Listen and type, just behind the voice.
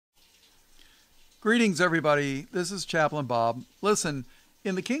Greetings, everybody. This is Chaplain Bob. Listen,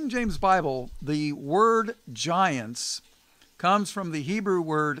 in the King James Bible, the word giants comes from the Hebrew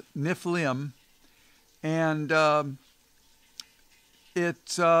word Nephilim, and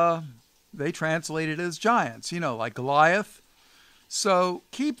they translate it as giants, like Goliath. So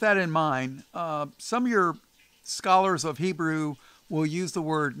keep that in mind. Some of your scholars of Hebrew will use the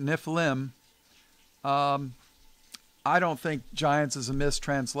word Nephilim. I don't think giants is a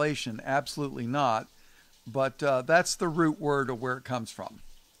mistranslation. Absolutely not. But that's the root word of where it comes from.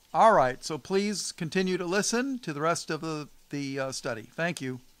 All right. So please continue to listen to the rest of the study. Thank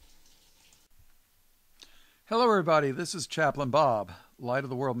you. Hello, everybody. This is Chaplain Bob, Light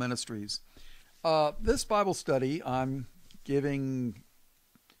of the World Ministries. This Bible study I'm giving,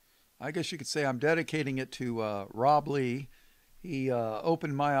 I guess you could say I'm dedicating it to Rob Lee. He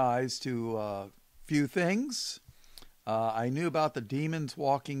opened my eyes to a few things. I knew about the demons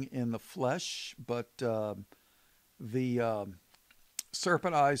walking in the flesh, but the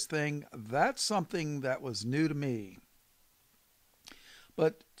serpent eyes thing, that's something that was new to me.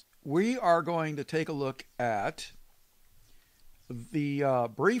 But we are going to take a look at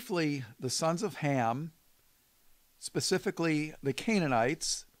briefly the sons of Ham, specifically the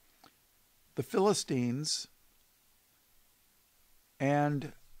Canaanites, the Philistines,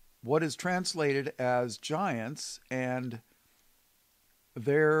 and what is translated as giants. And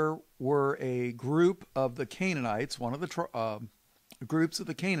there were a group of the Canaanites, one of the groups of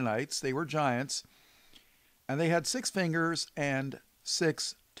the Canaanites. They were giants, and they had 6 fingers and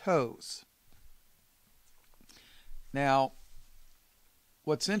 6 toes. Now,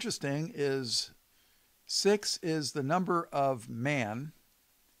 what's interesting is 6 is the number of man.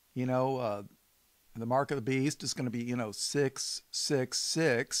 The mark of the beast is going to be,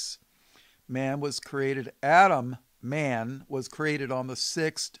 666. Man was created, man was created on the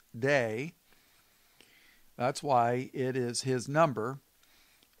 6th day. That's why it is his number.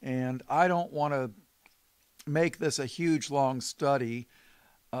 And I don't want to make this a huge, long study,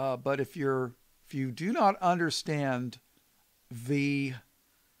 but if you do not understand the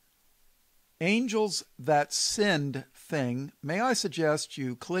angels that sinned thing, may I suggest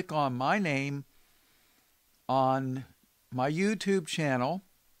you click on my name on my YouTube channel,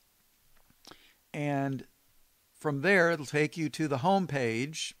 and from there it'll take you to the home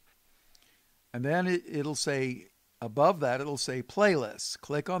page, and then it'll say, above that it'll say playlists.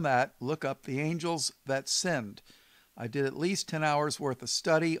 Click on that, look up the angels that sinned. I did at least 10 hours worth of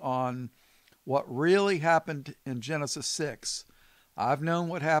study on what really happened in Genesis 6. I've known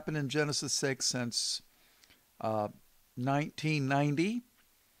what happened in Genesis 6 since 1990,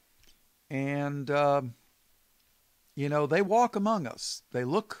 and they walk among us. They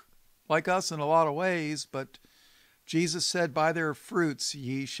look like us in a lot of ways, but Jesus said, by their fruits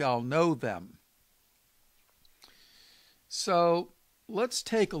ye shall know them. So let's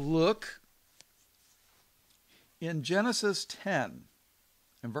take a look in Genesis 10,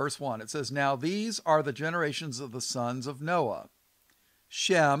 in verse 1. It says, now these are the generations of the sons of Noah.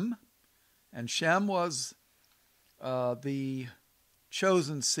 Shem, and Shem was the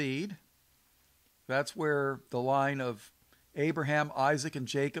chosen seed. That's where the line of Abraham, Isaac, and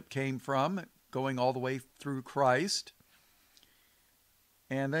Jacob came from, going all the way through Christ.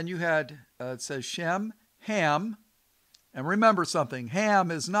 And then you had, it says Shem, Ham, and remember something,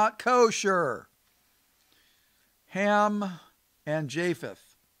 Ham is not kosher. Ham and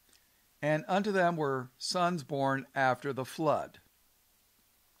Japheth, and unto them were sons born after the flood.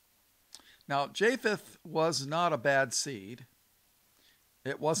 Now, Japheth was not a bad seed.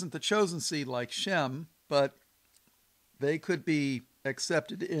 It wasn't the chosen seed like Shem, but they could be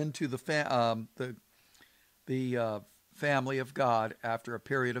accepted into the family of God after a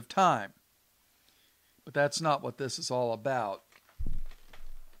period of time. But that's not what this is all about.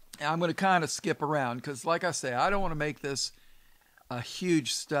 And I'm going to kind of skip around because, like I say, I don't want to make this a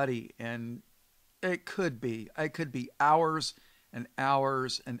huge study, and it could be hours and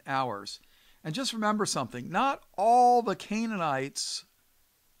hours and hours. And just remember something, not all the Canaanites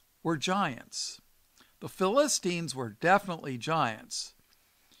were giants. The Philistines were definitely giants,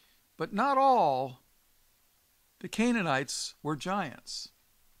 but not all the Canaanites were giants.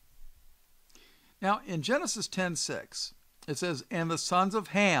 Now, in Genesis 10:6, it says, and the sons of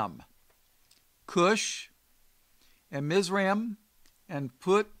Ham, Cush, and Mizraim, and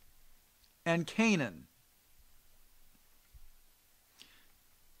Put, and Canaan.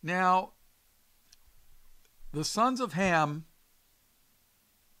 Now, the sons of Ham,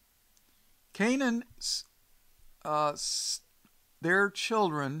 Canaan, their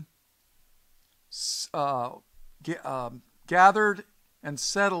children gathered and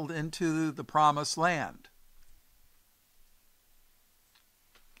settled into the promised land.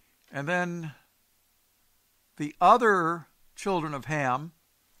 And then the other children of Ham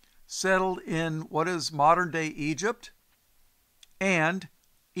settled in what is modern-day Egypt and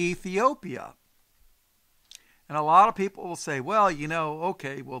Ethiopia. And a lot of people will say, well,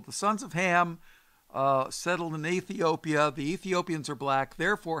 okay, well, the sons of Ham settled in Ethiopia. The Ethiopians are black,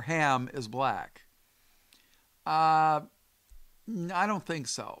 therefore Ham is black. I don't think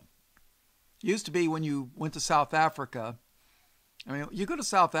so. It used to be when you went to South Africa. I mean, you go to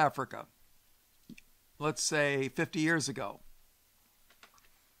South Africa, let's say 50 years ago.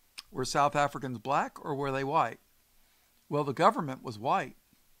 Were South Africans black or were they white? Well, the government was white.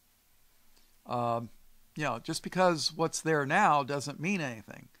 Just because what's there now doesn't mean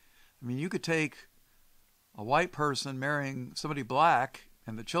anything. I mean, you could take a white person marrying somebody black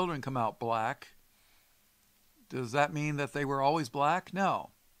and the children come out black. Does that mean that they were always black?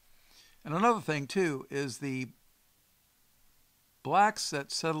 No. And another thing, too, is the blacks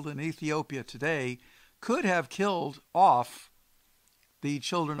that settled in Ethiopia today could have killed off the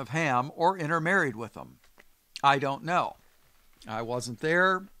children of Ham or intermarried with them. I don't know. I wasn't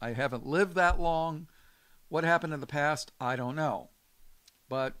there. I haven't lived that long. What happened in the past, I don't know.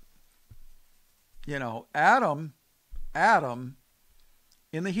 But, Adam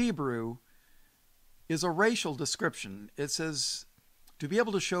in the Hebrew is a racial description. It says to be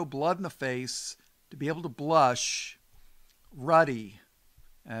able to show blood in the face, to be able to blush, ruddy.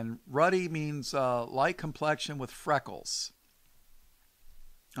 And ruddy means light complexion with freckles.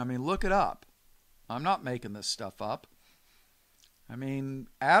 I mean, look it up. I'm not making this stuff up. I mean,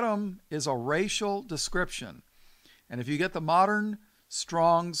 Adam is a racial description. And if you get the modern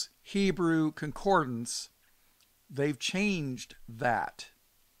Strong's Hebrew Concordance, they've changed that.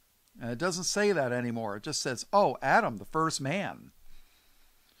 And it doesn't say that anymore. It just says, oh, Adam, the first man.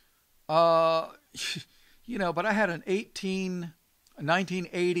 But I had an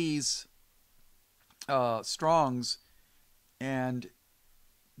 1980s Strong's, and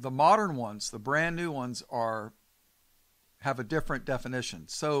the modern ones, the brand new ones, have a different definition.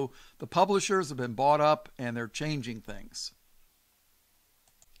 So the publishers have been bought up and they're changing things.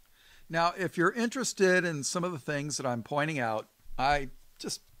 Now, if you're interested in some of the things that I'm pointing out, I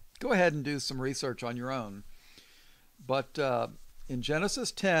just go ahead and do some research on your own. But in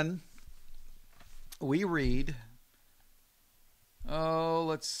Genesis 10, we read,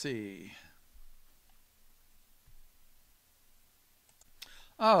 let's see.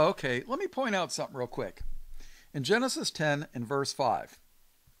 Oh, okay. Let me point out something real quick. In Genesis 10 and verse 5,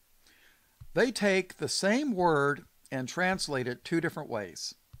 they take the same word and translate it two different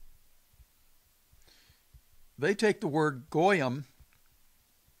ways. They take the word goyim,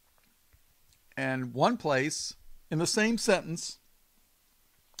 and one place in the same sentence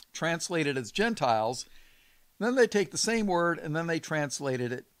translate it as Gentiles. Then they take the same word and then they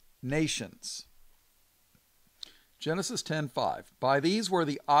translated it nations. Genesis 10:5. By these were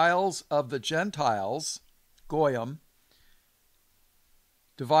the isles of the Gentiles, goyim,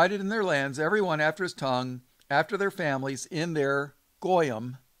 divided in their lands, everyone after his tongue, after their families, in their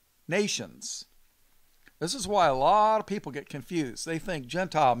goyim nations. This is why a lot of people get confused. They think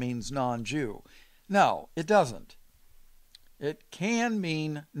Gentile means non-Jew. No, it doesn't. It can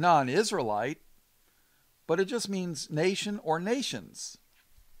mean non-Israelite, but it just means nation or nations.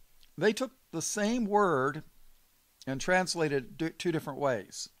 They took the same word and translated it two different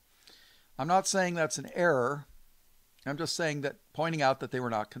ways. I'm not saying that's an error. I'm just pointing out that they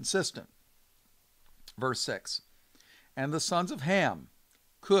were not consistent. Verse 6. And the sons of Ham,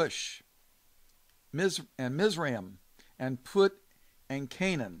 Cush, and Mizraim, and Put, and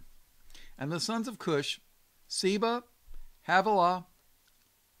Canaan. And the sons of Cush, Seba, Havilah,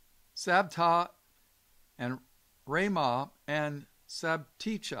 Sabta, and Ramah, and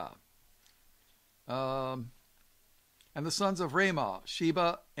Sabtecha. And the sons of Ramah,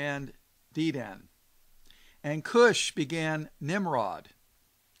 Sheba, and Dedan. And Cush began Nimrod.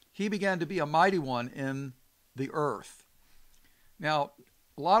 He began to be a mighty one in the earth. Now,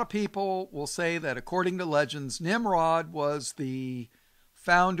 a lot of people will say that according to legends, Nimrod was the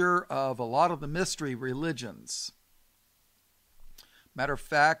founder of a lot of the mystery religions. Matter of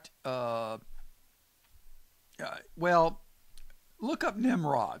fact, look up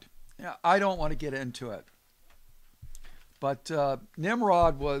Nimrod. I don't want to get into it. But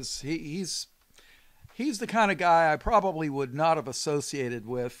Nimrod was, he's the kind of guy I probably would not have associated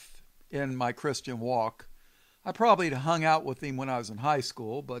with in my Christian walk. I probably hung out with him when I was in high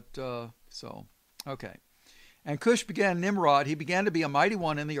school, but okay. And Cush began Nimrod. He began to be a mighty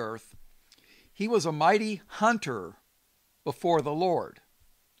one in the earth. He was a mighty hunter before the Lord.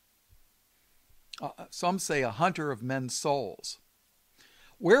 Some say a hunter of men's souls.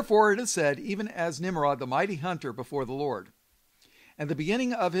 Wherefore it is said, even as Nimrod, the mighty hunter before the Lord. And the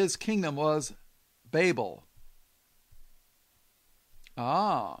beginning of his kingdom was Babel.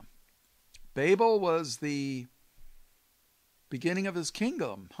 Babel was the beginning of his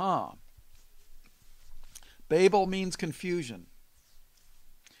kingdom, Babel means confusion.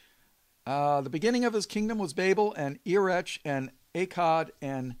 The beginning of his kingdom was Babel, and Erech, and Akkad,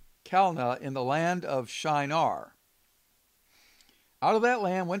 and Calneh in the land of Shinar. Out of that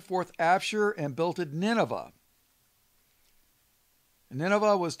land went forth Abshur and builded Nineveh. And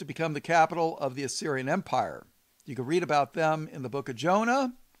Nineveh was to become the capital of the Assyrian Empire. You can read about them in the book of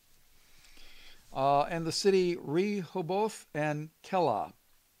Jonah. And the city Rehoboth and Kelah,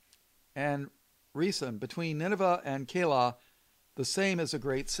 and Resen, between Nineveh and Kelah, the same as a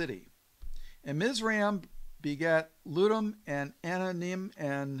great city. And Mizraim begat Ludim and Ananim,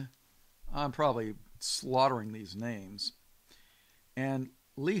 and I'm probably slaughtering these names, and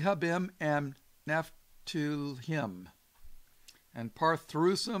Lehabim and Naphtuhim, and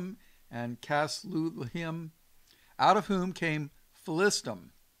Parthrusim and Casluhim, out of whom came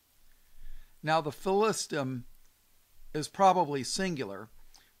Philistim. Now the Philistim is probably singular.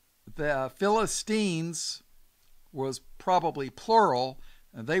 The Philistines was probably plural,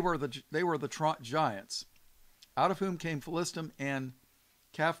 and they were the giants, out of whom came Philistim and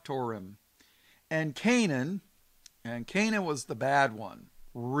Caphtorim. And Canaan was the bad one,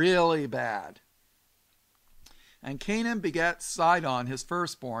 really bad. And Canaan begat Sidon, his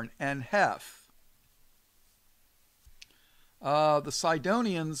firstborn, and Heth. The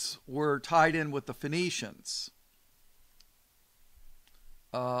Sidonians were tied in with the Phoenicians.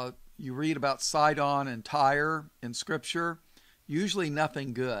 You read about Sidon and Tyre in Scripture, usually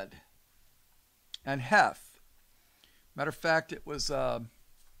nothing good. And Heth, matter of fact, it was, I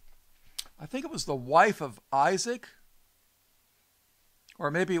think it was the wife of Isaac,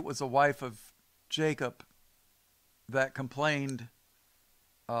 or maybe it was the wife of Jacob that complained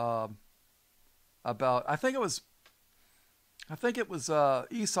about, I think it was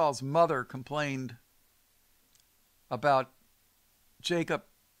Esau's mother complained about Jacob.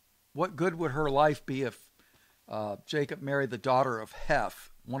 What good would her life be if Jacob married the daughter of Heth,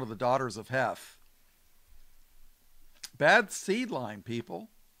 one of the daughters of Heth? Bad seed line, people.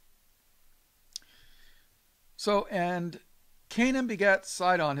 So, and Canaan begat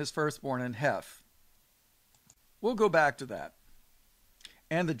Sidon, his firstborn, and Heth. We'll go back to that.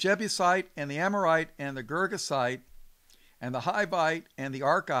 And the Jebusite, and the Amorite, and the Girgasite, and the Hivite, and the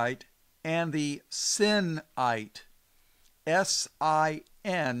Arkite, and the Sinite,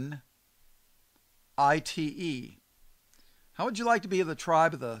 Sinite. How would you like to be of the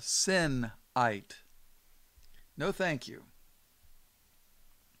tribe of the Sinite? No, thank you.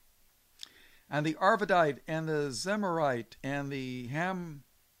 And the Arvadite, and the Zemarite, and the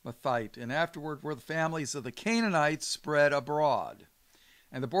Hamathite, and afterward were the families of the Canaanites spread abroad.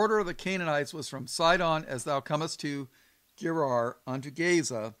 And the border of the Canaanites was from Sidon, as thou comest to Gerar, unto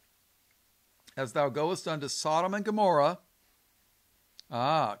Gaza, as thou goest unto Sodom and Gomorrah.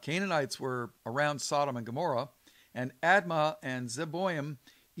 Canaanites were around Sodom and Gomorrah, and Admah and Zeboim,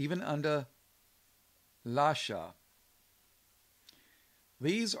 even unto Lasha.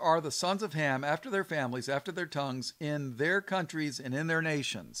 These are the sons of Ham, after their families, after their tongues, in their countries and in their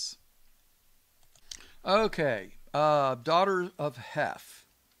nations. Okay, daughter of Heth.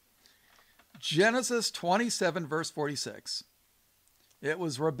 Genesis 27, verse 46. It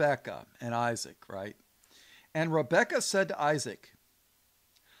was Rebekah and Isaac, right? And Rebekah said to Isaac,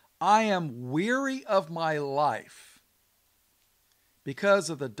 I am weary of my life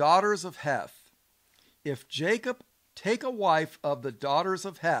because of the daughters of Heth. If Jacob take a wife of the daughters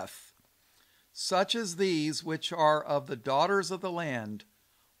of Heth, such as these which are of the daughters of the land,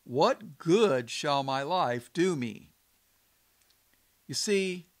 what good shall my life do me? You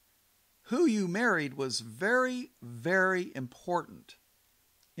see, who you married was very, very important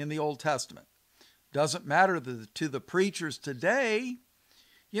in the Old Testament. Doesn't matter to the preachers today.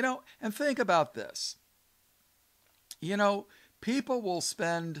 You know, and think about this. You know, people will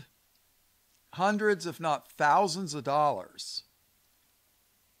spend hundreds, if not thousands of dollars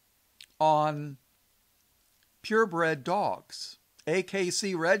on purebred dogs,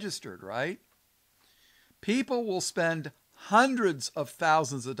 AKC registered, right? People will spend hundreds of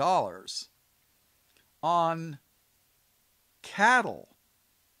thousands of dollars on cattle,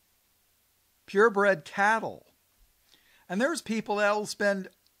 purebred cattle. And there's people that will spend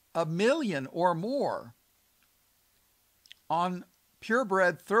 $1 million or more on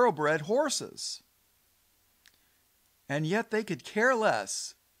purebred, thoroughbred horses. and yet they could care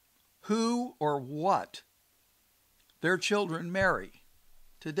less who or what their children marry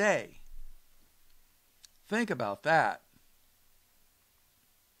today. Think about that.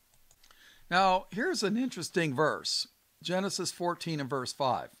 Now, here's an interesting verse. Genesis 14 and verse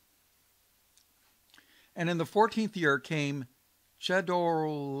 5. And in the 14th year came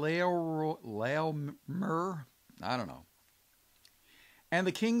Chedorlaomer, I don't know, and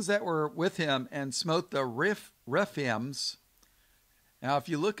the kings that were with him, and smote the Rephaims. Now, if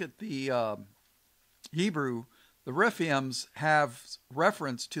you look at the Hebrew, the Rephaims have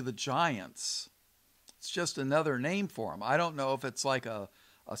reference to the giants. It's just another name for them. I don't know if it's like a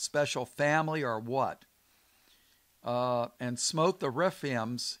special family or what. And smote the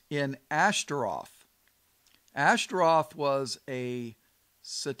Rephaims in Ashtaroth. Ashtaroth was a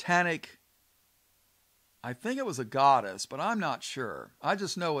satanic, I think it was a goddess, but I'm not sure. I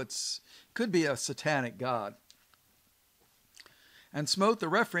just know could be a satanic god. And smote the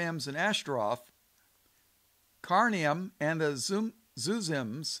Rephaims in Ashtaroth, Carnaim, and the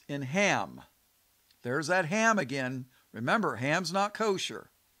Zuzims in Ham. There's that Ham again. Remember, Ham's not kosher.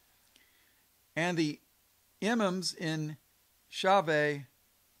 And the Emims in Shaveh,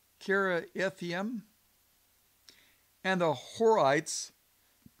 Kiriathaim, and the Horites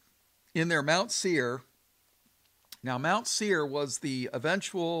in their Mount Seir. Now, Mount Seir was the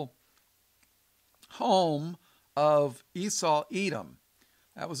eventual home of Esau, Edom.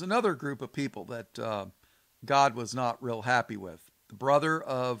 That was another group of people that God was not real happy with. The brother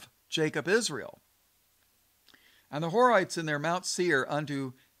of Jacob, Israel. And the Horites in their Mount Seir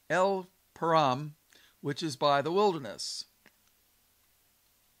unto El Param, which is by the wilderness.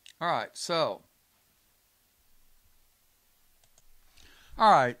 All right, so.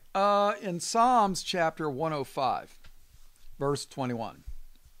 All right, in Psalms chapter 105, verse 21.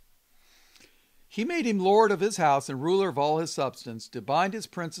 He made him lord of his house and ruler of all his substance, to bind his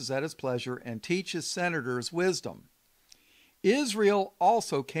princes at his pleasure and teach his senators wisdom. Israel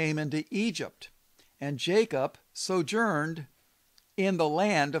also came into Egypt, and Jacob sojourned in the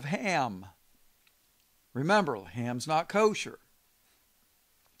land of Ham. Remember, Ham's not kosher.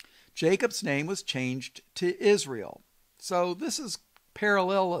 Jacob's name was changed to Israel. So this is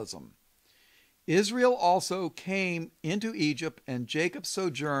parallelism. Israel also came into Egypt, and Jacob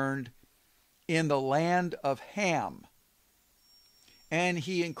sojourned in the land of Ham. And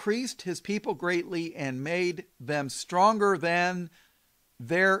he increased his people greatly and made them stronger than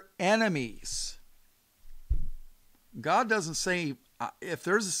their enemies. God doesn't say,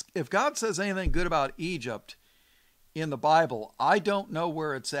 if God says anything good about Egypt in the Bible, I don't know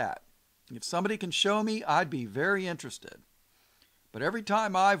where it's at. If somebody can show me, I'd be very interested. But every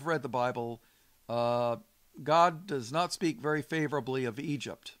time I've read the Bible, God does not speak very favorably of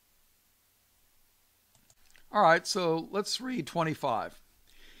Egypt. All right, so let's read 25.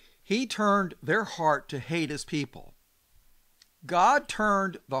 He turned their heart to hate his people. God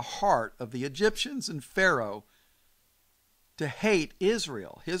turned the heart of the Egyptians and Pharaoh to hate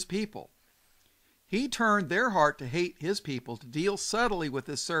Israel, his people. He turned their heart to hate his people, to deal subtly with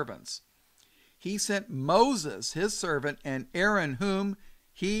his servants. He sent Moses, his servant, and Aaron, whom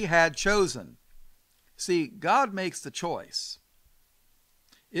he had chosen. See, God makes the choice.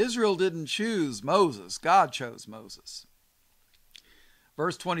 Israel didn't choose Moses. God chose Moses.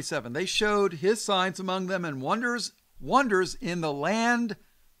 Verse 27, they showed his signs among them and wonders in the land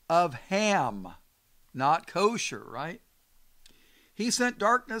of Ham. Not kosher, right? He sent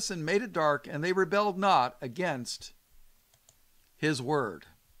darkness and made it dark, and they rebelled not against his word.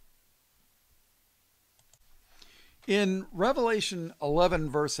 In Revelation 11,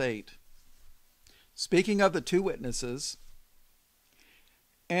 verse 8, speaking of the two witnesses,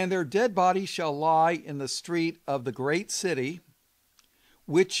 and their dead bodies shall lie in the street of the great city,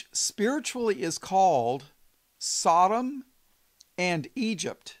 which spiritually is called Sodom and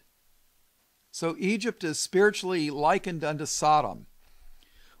Egypt. So Egypt is spiritually likened unto Sodom,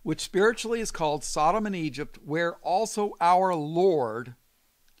 which spiritually is called Sodom and Egypt, where also our Lord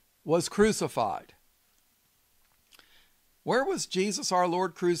was crucified. Where was Jesus our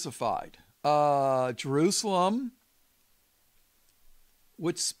Lord crucified? Jerusalem,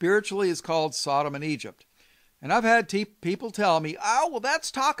 which spiritually is called Sodom and Egypt. And I've had people tell me, oh, well, that's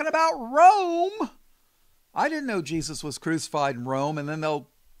talking about Rome. I didn't know Jesus was crucified in Rome. And then they'll,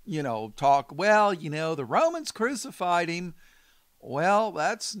 talk, well, the Romans crucified him. Well,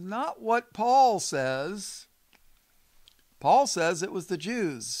 that's not what Paul says. Paul says it was the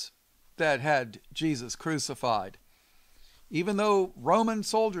Jews that had Jesus crucified. Even though Roman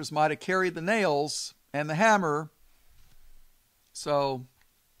soldiers might have carried the nails and the hammer. So,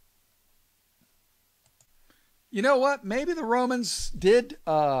 You know what? Maybe the Romans did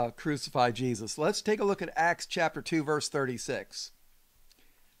crucify Jesus. Let's take a look at Acts chapter 2, verse 36.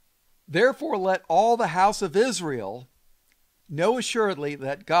 Therefore let all the house of Israel know assuredly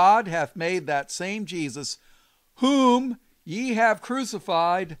that God hath made that same Jesus, whom ye have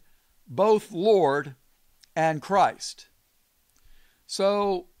crucified, both Lord and Christ.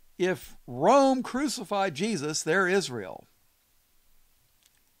 So if Rome crucified Jesus, they're Israel.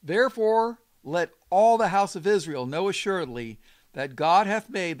 Therefore let all the house of Israel know assuredly that God hath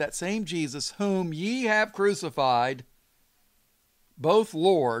made that same Jesus, whom ye have crucified, both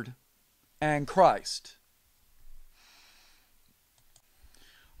Lord and Christ.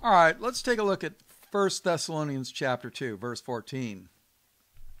 All right, let's take a look at 1 Thessalonians chapter 2, verse 14.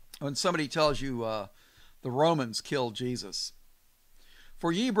 When somebody tells you the Romans killed Jesus.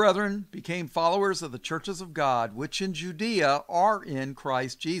 For ye, brethren, became followers of the churches of God, which in Judea are in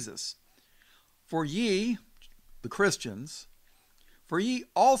Christ Jesus. For ye, the Christians, for ye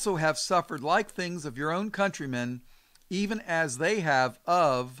also have suffered like things of your own countrymen, even as they have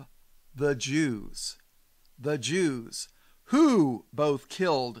of the Jews. The Jews, who both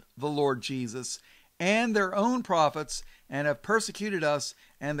killed the Lord Jesus and their own prophets, and have persecuted us,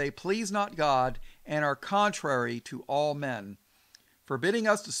 and they please not God, and are contrary to all men, forbidding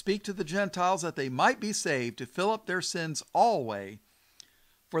us to speak to the Gentiles that they might be saved, to fill up their sins alway.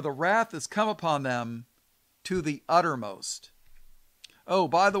 For the wrath is come upon them to the uttermost. Oh,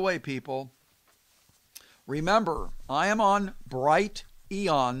 by the way, people, remember, I am on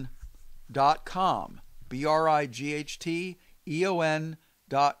brighteon.com,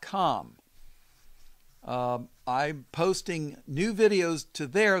 BRIGHTEON.com. I'm posting new videos to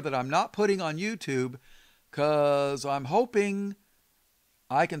there that I'm not putting on YouTube, because I'm hoping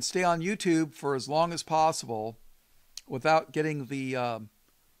I can stay on YouTube for as long as possible without getting the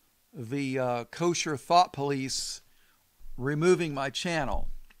kosher thought police removing my channel.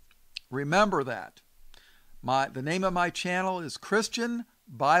 Remember that. The name of my channel is Christian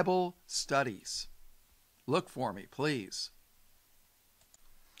Bible Studies. Look for me, please.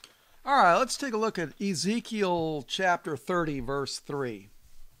 All right, let's take a look at Ezekiel chapter 30, verse 3.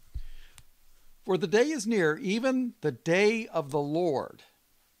 For the day is near, even the day of the Lord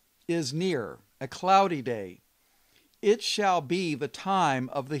is near, a cloudy day. It shall be the time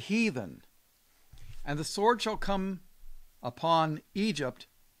of the heathen, and the sword shall come upon Egypt,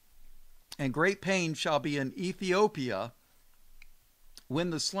 and great pain shall be in Ethiopia,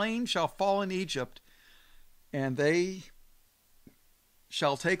 when the slain shall fall in Egypt, and they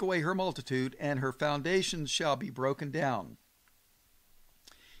shall take away her multitude, and her foundations shall be broken down.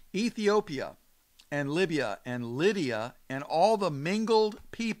 Ethiopia and Libya and Lydia and all the mingled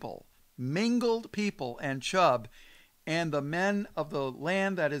people and Chub, and the men of the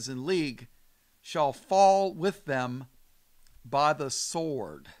land that is in league, shall fall with them by the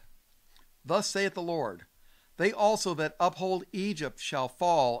sword. Thus saith the Lord, they also that uphold Egypt shall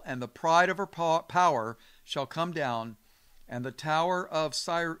fall, and the pride of her power shall come down, and the tower of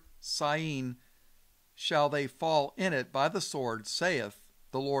Syene shall they fall in it by the sword, saith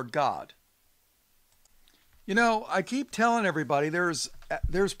the Lord God. You know, I keep telling everybody there's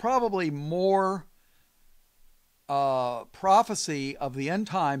probably more prophecy of the end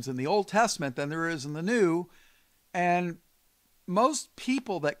times in the Old Testament than there is in the New, and most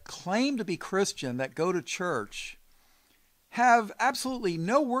people that claim to be Christian, that go to church, have absolutely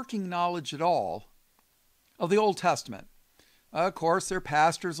no working knowledge at all of the Old Testament. Of course, their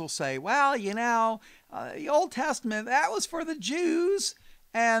pastors will say, well, you know, the Old Testament, that was for the Jews,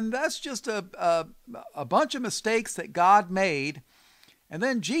 and that's just a bunch of mistakes that God made. And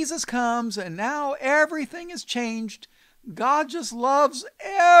then Jesus comes, and now everything is changed. God just loves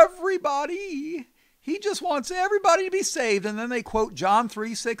everybody. He just wants everybody to be saved. And then they quote John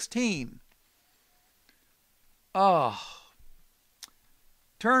 3:16.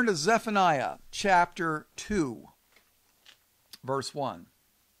 Turn to Zephaniah chapter 2. Verse 1.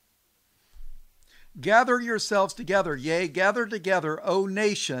 Gather yourselves together, yea, gather together, O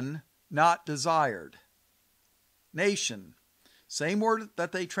nation not desired. Nation. Same word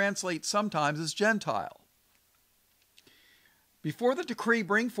that they translate sometimes as Gentile. Before the decree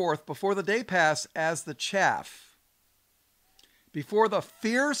bring forth, before the day pass as the chaff. Before the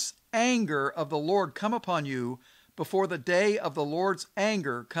fierce anger of the Lord come upon you, before the day of the Lord's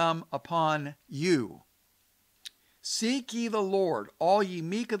anger come upon you. Seek ye the Lord, all ye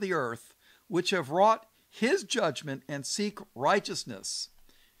meek of the earth, which have wrought his judgment, and seek righteousness.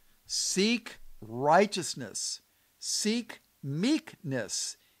 Seek righteousness. Seek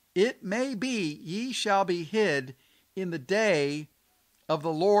meekness. It may be ye shall be hid in the day of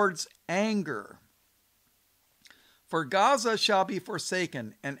the Lord's anger. For Gaza shall be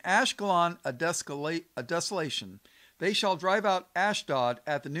forsaken, and Ashkelon a desolation. They shall drive out Ashdod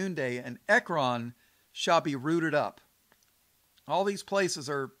at the noonday, and Ekron shall be rooted up. All these places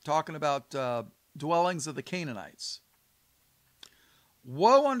are talking about dwellings of the Canaanites.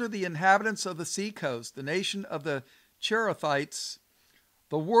 Woe unto the inhabitants of the sea coast, the nation of the Cherethites.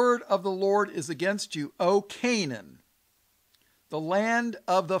 The word of the Lord is against you, O Canaan, the land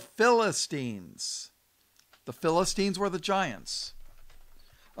of the Philistines. The Philistines were the giants.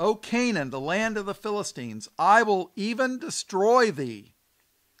 O Canaan, the land of the Philistines, I will even destroy thee.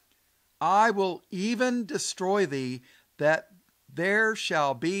 I will even destroy thee, that there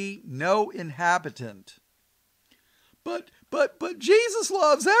shall be no inhabitant. But Jesus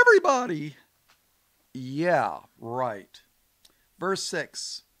loves everybody. Yeah, right. Verse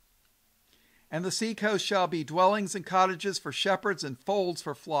 6. And the sea coast shall be dwellings and cottages for shepherds and folds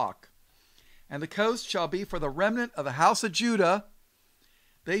for flock. And the coast shall be for the remnant of the house of Judah.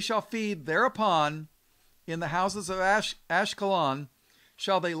 They shall feed thereupon. In the houses of Ashkelon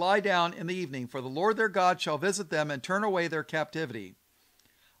shall they lie down in the evening, for the Lord their God shall visit them and turn away their captivity.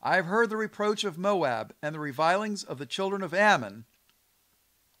 I have heard the reproach of Moab and the revilings of the children of Ammon,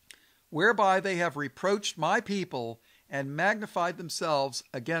 whereby they have reproached my people and magnified themselves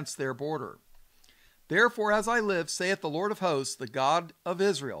against their border. Therefore, as I live, saith the Lord of hosts, the God of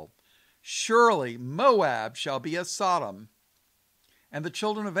Israel, surely Moab shall be as Sodom, and the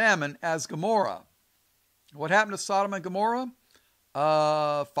children of Ammon as Gomorrah. What happened to Sodom and Gomorrah?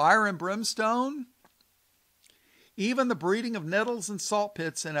 Fire and brimstone, even the breeding of nettles and salt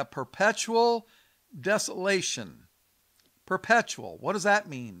pits, and a perpetual desolation. Perpetual. What does that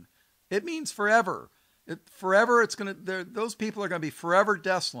mean? It means forever. Forever. Those people are going to be forever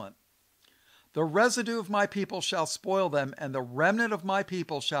desolate. The residue of my people shall spoil them, and the remnant of my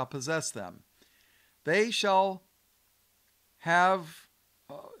people shall possess them. They shall have.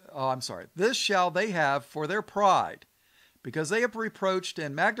 This shall they have for their pride, because they have reproached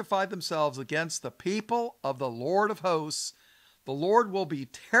and magnified themselves against the people of the Lord of hosts. The Lord will be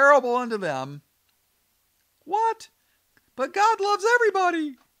terrible unto them. What? But God loves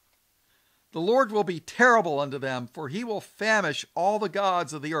everybody. The Lord will be terrible unto them, for he will famish all the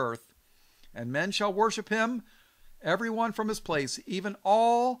gods of the earth, and men shall worship him, every one from his place, even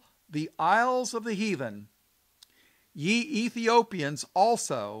all the isles of the heathen. Ye Ethiopians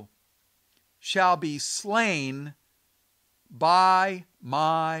also shall be slain by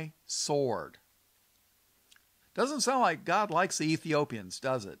my sword. Doesn't sound like God likes the Ethiopians,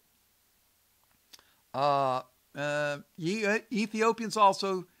 does it? Ye Ethiopians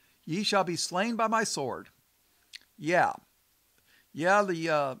also, ye shall be slain by my sword. Yeah,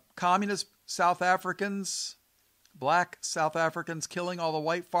 the communist South Africans, black South Africans killing all the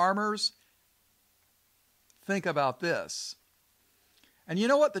white farmers. Think about this. And you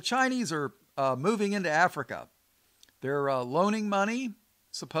know what? The Chinese are moving into Africa. They're loaning money,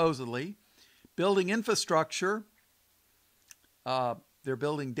 supposedly, building infrastructure. They're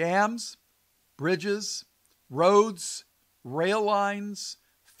building dams, bridges, roads, rail lines,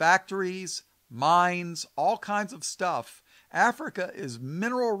 factories, mines, all kinds of stuff. Africa is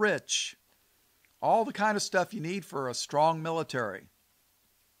mineral rich. All the kind of stuff you need for a strong military.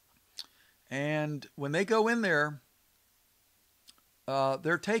 And when they go in there,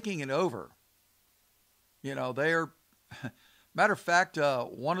 they're taking it over. You know, they're, matter of fact,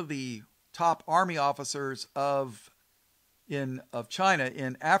 one of the top army officers of China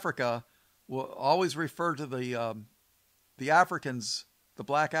in Africa will always refer to the Africans, the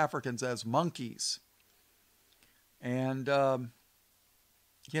black Africans, as monkeys. And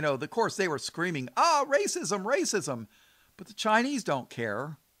you know, of course, they were screaming, racism, racism. But the Chinese don't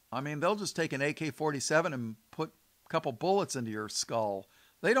care. I mean, they'll just take an AK-47 and put a couple bullets into your skull.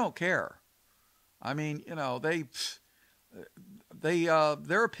 They don't care. I mean, you know,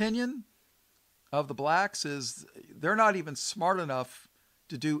 their opinion of the blacks is they're not even smart enough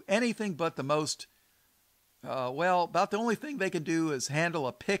to do anything but the most, about the only thing they can do is handle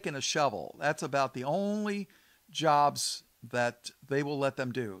a pick and a shovel. That's about the only jobs that they will let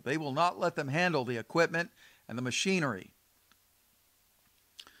them do. They will not let them handle the equipment and the machinery.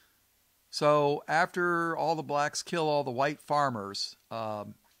 So after all the blacks kill all the white farmers, I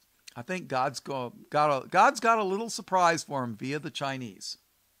think God's got a little surprise for him via the Chinese.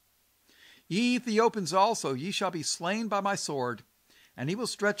 Ye Ethiopians also, ye shall be slain by my sword, and he will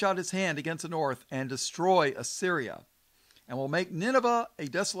stretch out his hand against the north and destroy Assyria, and will make Nineveh a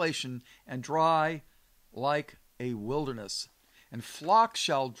desolation and dry like a wilderness. And flocks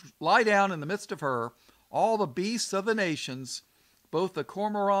shall lie down in the midst of her, all the beasts of the nations, Both the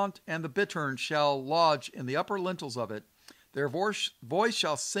cormorant and the bittern shall lodge in the upper lintels of it. Their voice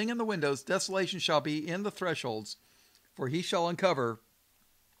shall sing in the windows. Desolation shall be in the thresholds, for he shall uncover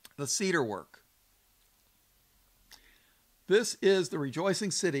the cedar work. This is the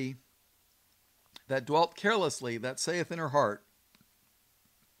rejoicing city that dwelt carelessly, that saith in her heart,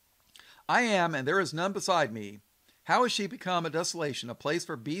 I am, and there is none beside me. How is she become a desolation, a place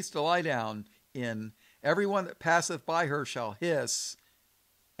for beasts to lie down in? Every one that passeth by her shall hiss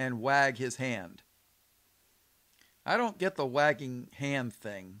and wag his hand. I don't get the wagging hand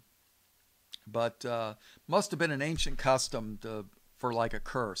thing, but must have been an ancient custom for like a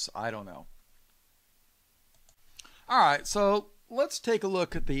curse. I don't know. All right, so let's take a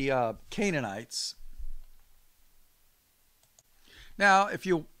look at the Canaanites. Now, if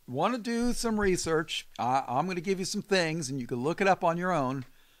you want to do some research, I'm going to give you some things, and you can look it up on your own.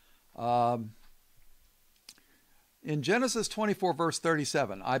 In Genesis 24, verse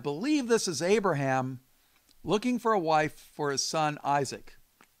 37, I believe this is Abraham looking for a wife for his son Isaac.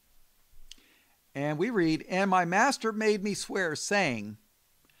 And we read, And my master made me swear, saying,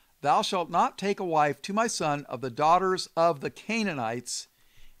 Thou shalt not take a wife to my son of the daughters of the Canaanites,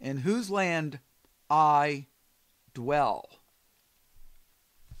 in whose land I dwell.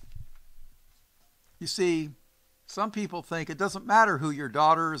 You see, some people think it doesn't matter who your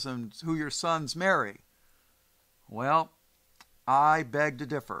daughters and who your sons marry. Well, I beg to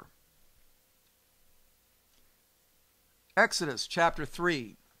differ. Exodus chapter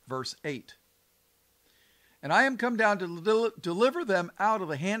 3, verse 8. And I am come down to deliver them out of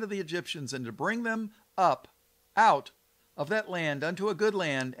the hand of the Egyptians, and to bring them up out of that land unto a good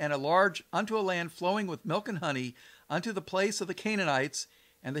land, and unto a land flowing with milk and honey, unto the place of the Canaanites,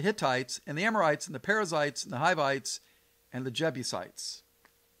 and the Hittites, and the Amorites, and the Perizzites, and the Hivites, and the Jebusites.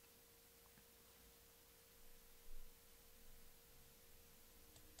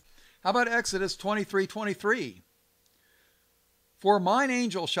 How about Exodus 23:23? For mine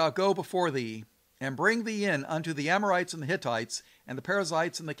angel shall go before thee, and bring thee in unto the Amorites and the Hittites, and the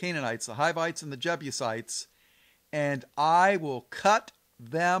Perizzites and the Canaanites, the Hivites and the Jebusites, and I will cut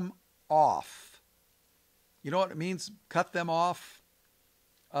them off. You know what it means, cut them off?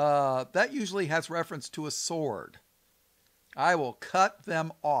 That usually has reference to a sword. I will cut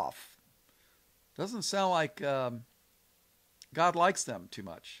them off. Doesn't sound like God likes them too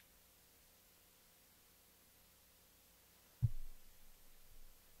much.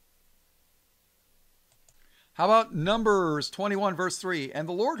 How about Numbers 21, verse 3? And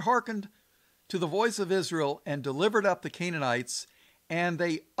the Lord hearkened to the voice of Israel and delivered up the Canaanites, and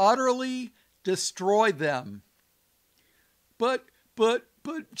they utterly destroyed them. But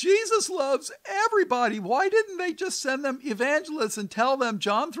Jesus loves everybody. Why didn't they just send them evangelists and tell them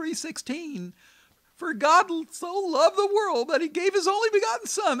John 3:16? For God so loved the world that he gave his only begotten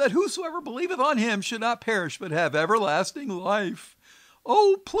Son, that whosoever believeth on him should not perish, but have everlasting life.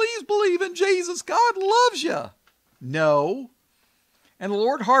 Oh, please believe in Jesus. God loves you. No. And the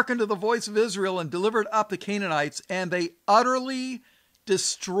Lord hearkened to the voice of Israel and delivered up the Canaanites, and they utterly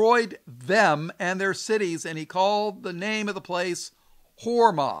destroyed them and their cities. And he called the name of the place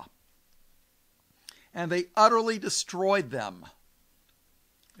Hormah. And they utterly destroyed them.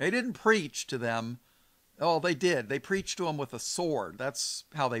 They didn't preach to them. Oh, they did. They preached to them with a sword. That's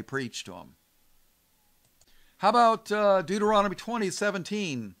how they preached to them. How about Deuteronomy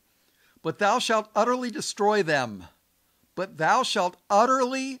 20:17? But thou shalt utterly destroy them. But thou shalt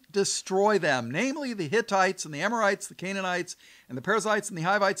utterly destroy them, namely the Hittites and the Amorites, the Canaanites, and the Perizzites and the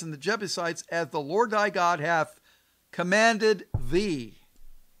Hivites and the Jebusites, as the Lord thy God hath commanded thee.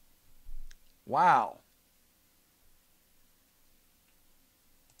 Wow.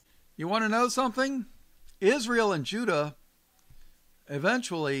 You want to know something? Israel and Judah,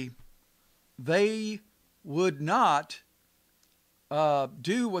 eventually, they would not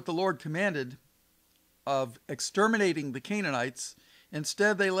do what the Lord commanded of exterminating the Canaanites.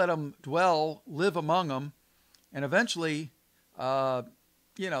 Instead, they let them live among them. And eventually, the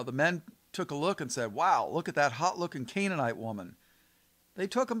men took a look and said, wow, look at that hot-looking Canaanite woman. They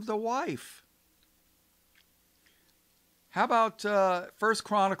took them to wife. How about 1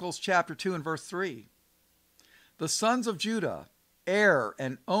 Chronicles chapter 2 and verse 3? The sons of Judah, Er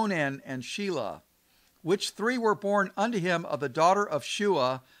and Onan and Shelah, which three were born unto him of the daughter of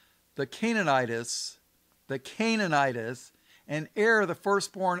Shua, the Canaanitess, and Er, the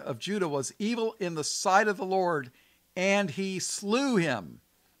firstborn of Judah, was evil in the sight of the Lord, and he slew him.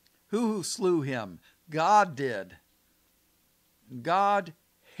 Who slew him? God did. God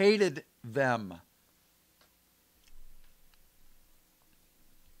hated them.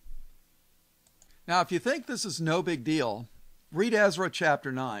 Now, if you think this is no big deal, Read Ezra chapter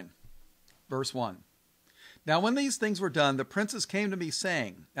 9, verse 1. Now when these things were done, the princes came to me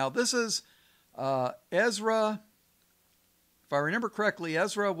saying, now this is Ezra, if I remember correctly,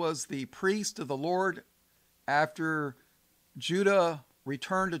 Ezra was the priest of the Lord after Judah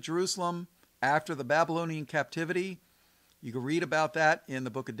returned to Jerusalem after the Babylonian captivity. You can read about that in the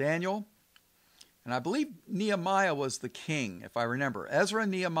book of Daniel. And I believe Nehemiah was the king, if I remember. Ezra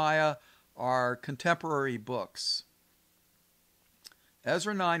and Nehemiah are contemporary books.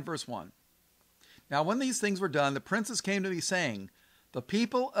 Ezra 9, verse 1. Now when these things were done, the princes came to me saying, the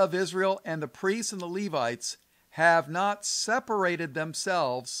people of Israel and the priests and the Levites have not separated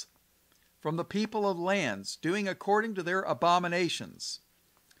themselves from the people of lands, doing according to their abominations.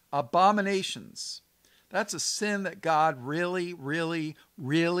 Abominations. That's a sin that God really, really,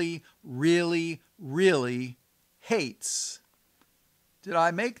 really, really, really hates. Did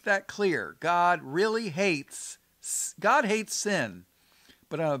I make that clear? God hates sin.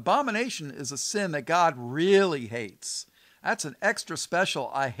 But an abomination is a sin that God really hates. That's an extra special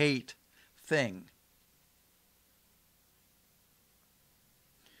I hate thing.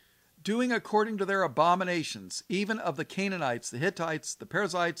 Doing according to their abominations, even of the Canaanites, the Hittites, the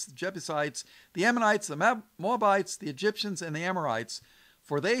Perizzites, the Jebusites, the Ammonites, the Moabites, the Egyptians, and the Amorites,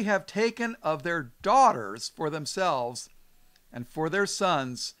 for they have taken of their daughters for themselves and for their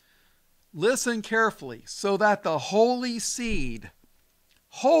sons. Listen carefully, so that the holy seed,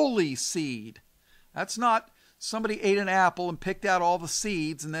 that's not somebody ate an apple and picked out all the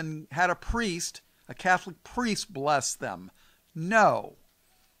seeds and then had a Catholic priest bless them. No.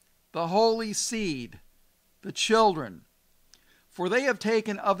 The holy seed, the children. For they have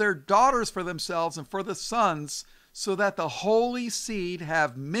taken of their daughters for themselves and for the sons, so that the holy seed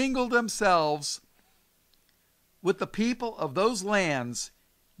have mingled themselves with the people of those lands.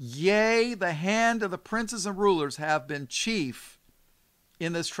 Yea, the hand of the princes and rulers have been chief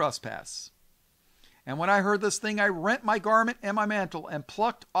in this trespass. And when I heard this thing, I rent my garment and my mantle, and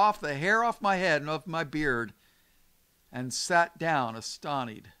plucked off the hair off my head and of my beard, and sat down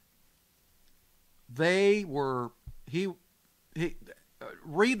astonished. Read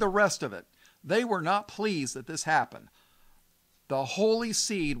the rest of it. They were not pleased that this happened. The holy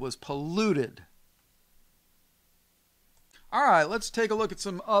seed was polluted. All right, let's take a look at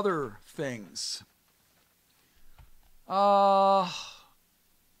some other things. All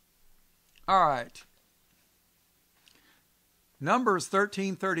right. Numbers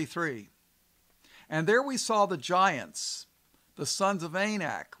 13:33. And there we saw the giants, the sons of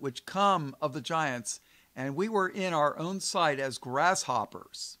Anak, which come of the giants, and we were in our own sight as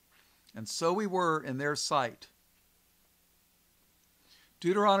grasshoppers, and so we were in their sight.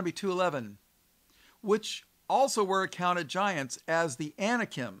 Deuteronomy 2:11, which also were accounted giants as the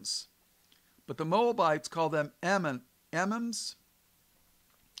Anakims, but the Moabites call them Anakims.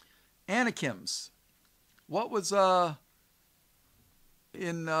 What was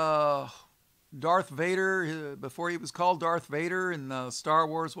in Darth Vader, before he was called Darth Vader in Star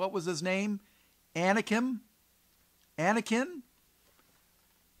Wars, what was his name? Anakin? The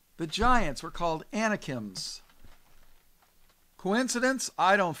giants were called Anakims. Coincidence?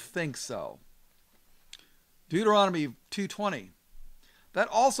 I don't think so. Deuteronomy 2:20. That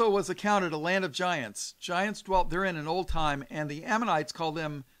also was accounted a land of giants. Giants dwelt therein in old time, and the Ammonites called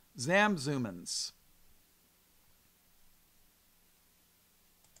them Zamzummans.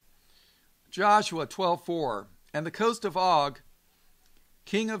 Joshua 12:4. And the coast of Og,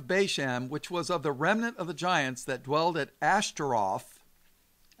 king of Bashan, which was of the remnant of the giants that dwelled at Ashtaroth.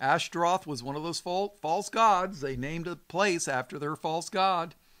 Ashtaroth was one of those false gods. They named a place after their false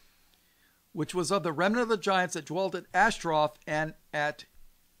god. Which was of the remnant of the giants that dwelt at Ashtaroth and at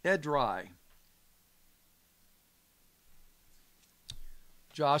Edrei.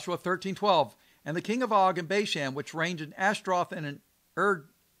 Joshua 13:12. And the king of Og and Bashan, which reigned in Ashtaroth and in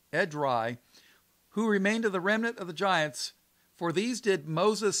Edrei, who remained of the remnant of the giants, for these did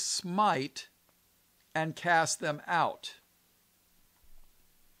Moses smite and cast them out.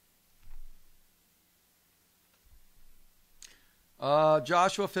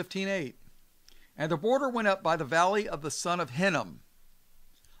 Joshua 15:8. And the border went up by the valley of the son of Hinnom,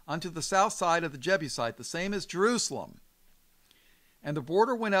 unto the south side of the Jebusite, the same as Jerusalem. And the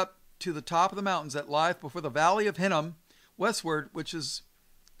border went up to the top of the mountains that lieth before the valley of Hinnom, westward, which is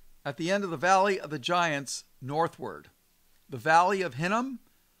at the end of the valley of the giants, northward. The valley of Hinnom,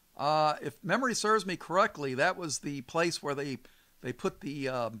 if memory serves me correctly, that was the place where they put the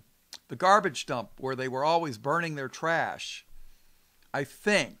garbage dump, where they were always burning their trash. I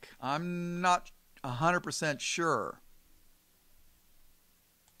think. I'm not 100% sure.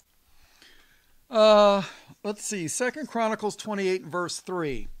 Uh, let's see. 2 Chronicles 28 and verse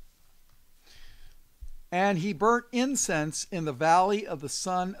 3. And he burnt incense in the valley of the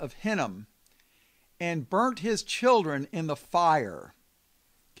son of Hinnom, and burnt his children in the fire.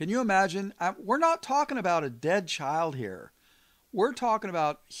 Can you imagine? We're not talking about a dead child here. We're talking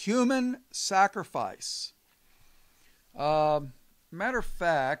about human sacrifice. Matter of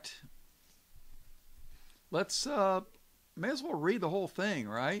fact, let's may as well read the whole thing,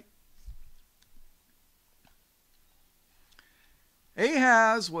 right?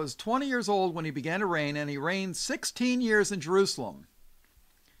 Ahaz was 20 years old when he began to reign, and he reigned 16 years in Jerusalem.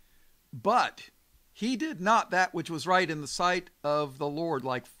 But he did not that which was right in the sight of the Lord,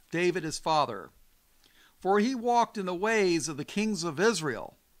 like David his father. For he walked in the ways of the kings of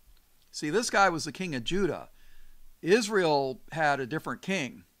Israel. See, this guy was the king of Judah. Israel had a different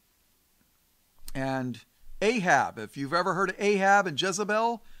king. And Ahab, if you've ever heard of Ahab and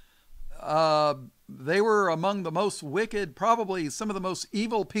Jezebel, they were among the most wicked, probably some of the most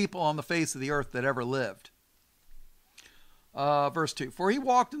evil people on the face of the earth that ever lived. Verse 2, for he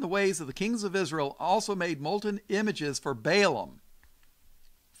walked in the ways of the kings of Israel, also made molten images for Balaam,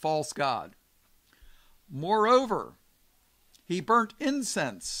 false god. Moreover, he burnt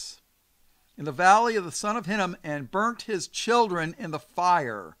incense in the valley of the son of Hinnom, and burnt his children in the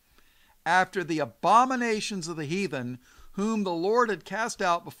fire, after the abominations of the heathen, whom the Lord had cast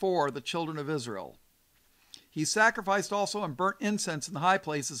out before the children of Israel. He sacrificed also and burnt incense in the high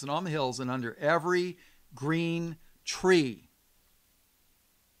places and on the hills and under every green tree.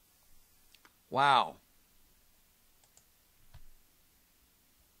 Wow.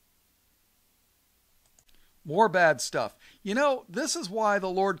 More bad stuff. You know, this is why the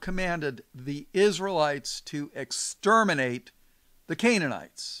Lord commanded the Israelites to exterminate the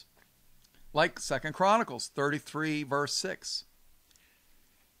Canaanites. Like 2 Chronicles 33 verse 6.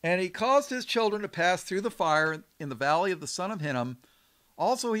 And he caused his children to pass through the fire in the valley of the son of Hinnom.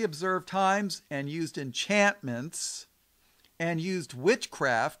 Also he observed times and used enchantments and used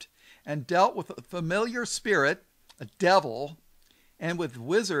witchcraft and dealt with a familiar spirit, a devil, and with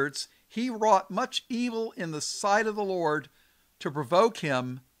wizards. He wrought much evil in the sight of the Lord to provoke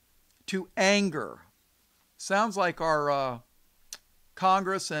him to anger. Sounds like our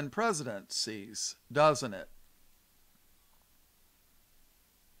Congress and presidencies, doesn't it?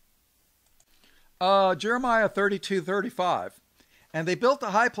 Jeremiah 32:35. And they built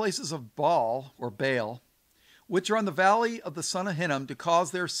the high places of Baal, or Baal, which are in the valley of the son of Hinnom, to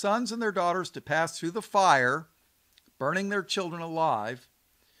cause their sons and their daughters to pass through the fire, burning their children alive,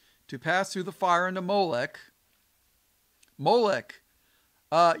 to pass through the fire into Moloch. Moloch,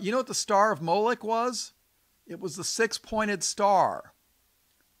 you know what the star of Moloch was? It was the six-pointed star.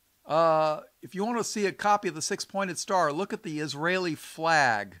 If you want to see a copy of the six-pointed star, look at the Israeli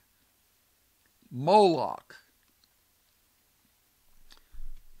flag. Moloch.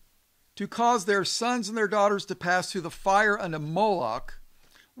 To cause their sons and their daughters to pass through the fire unto Moloch,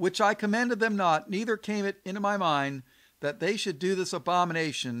 which I commanded them not, neither came it into my mind that they should do this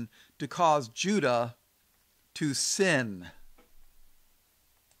abomination, to cause Judah to sin.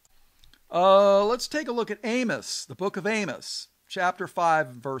 Let's take a look at Amos, the book of Amos, chapter 5,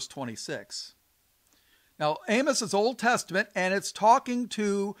 verse 26. Now, Amos is Old Testament, and it's talking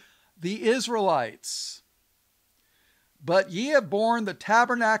to the Israelites. But ye have borne the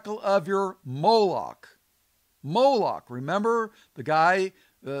tabernacle of your Moloch. Moloch, remember the guy,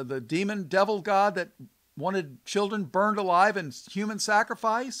 the demon devil god that wanted children burned alive in human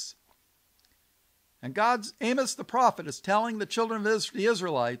sacrifice? And Amos the prophet is telling the children of the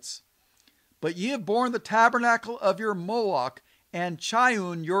Israelites, but ye have borne the tabernacle of your Moloch, and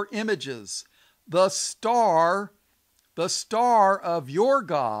Chiun your images, the star of your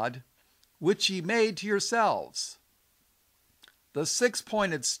God, which ye made to yourselves. The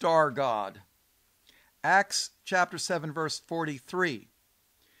six-pointed star God. Acts chapter 7 verse 43.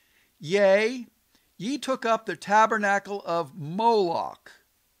 Yea, ye took up the tabernacle of Moloch,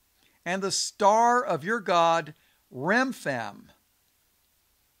 and the star of your God Remphan,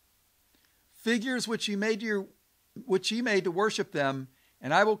 figures which ye made to worship them,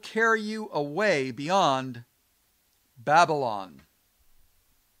 and I will carry you away beyond Babylon.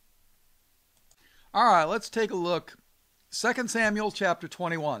 All right, let's take a look. 2 Samuel chapter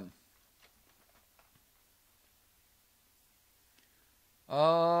 21.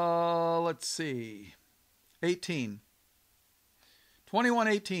 Let's see. 18.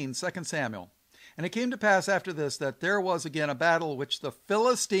 21:18, 2 Samuel. And it came to pass after this that there was again a battle which the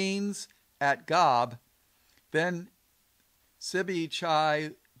Philistines at Gob, then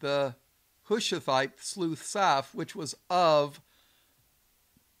Sibbechai the Hushathite slew Saph, which was of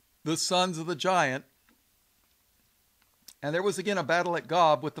the sons of the giant. And there was again a battle at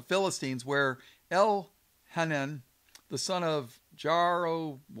Gob with the Philistines, where Elhanan, the son of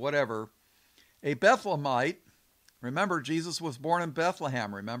Jaro, whatever, a Bethlehemite, remember Jesus was born in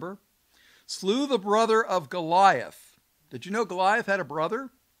Bethlehem, remember? Slew the brother of Goliath. Did you know Goliath had a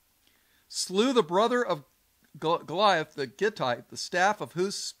brother? Slew the brother of Goliath, the Gittite, the staff of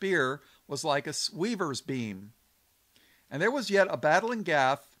whose spear was like a weaver's beam. And there was yet a battle in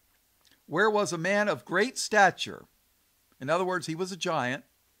Gath, where was a man of great stature. In other words, he was a giant,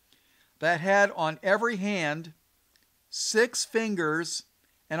 that had on every hand 6 fingers,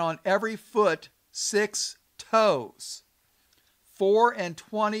 and on every foot 6 toes, 24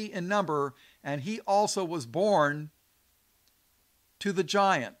 in number, and he also was born to the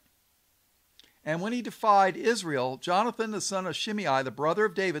giant. And when he defied Israel, Jonathan the son of Shimei, the brother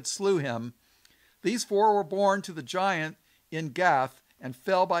of David, slew him. These 4 were born to the giant in Gath, and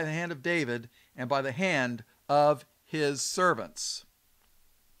fell by the hand of David, and by the hand of his servants.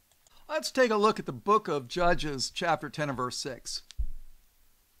 Let's take a look at the book of Judges, chapter 10 and verse 6.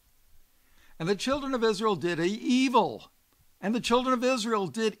 And the children of Israel did evil. And the children of Israel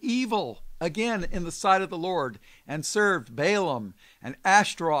did evil again in the sight of the Lord, and served Balaam and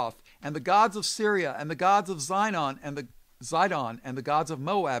Ashtaroth, and the gods of Syria, and the gods of Zidon, and the gods of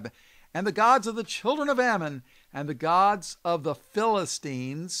Moab, and the gods of the children of Ammon, and the gods of the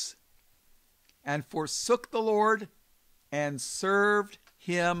Philistines, and forsook the Lord, and served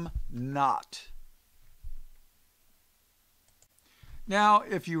him not. Now,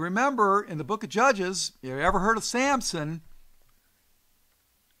 if you remember in the book of Judges, you ever heard of Samson?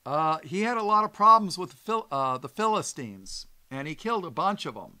 He had a lot of problems with the Philistines, and he killed a bunch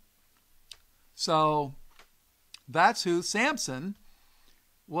of them. So that's who Samson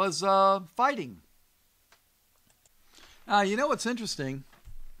was fighting. Now, you know what's interesting?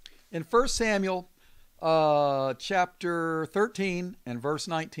 In 1 Samuel chapter 13 and verse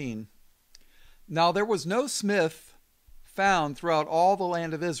 19, now there was no smith found throughout all the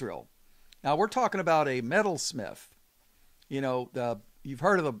land of Israel. Now we're talking about a metalsmith. You know, you've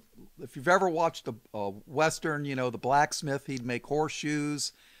heard of if you've ever watched the Western, you know, the blacksmith, he'd make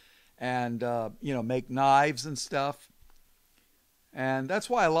horseshoes and, you know, make knives and stuff. And that's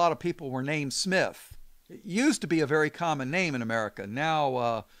why a lot of people were named Smith. It used to be a very common name in America.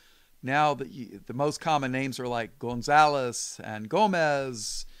 Now the most common names are like Gonzalez and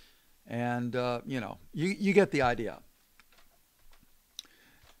Gomez, and you know, you get the idea.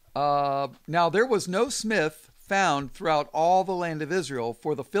 Now there was no smith found throughout all the land of Israel,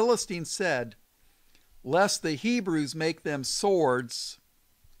 for the Philistines said, lest the Hebrews make them swords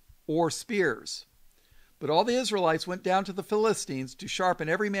or spears. But all the Israelites went down to the Philistines to sharpen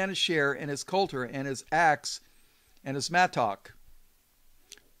every man his share, and his coulter, and his axe, and his mattock.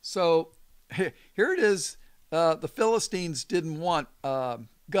 So here it is. The Philistines didn't want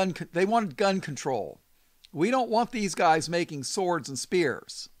they wanted gun control. We don't want these guys making swords and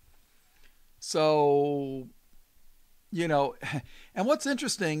spears. So, you know, and what's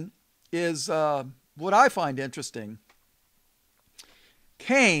interesting is what I find interesting.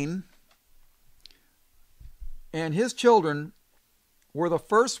 Cain and his children were the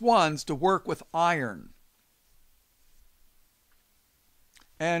first ones to work with iron.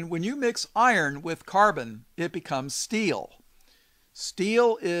 And when you mix iron with carbon, it becomes steel.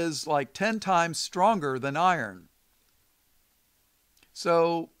 Steel is like 10 times stronger than iron.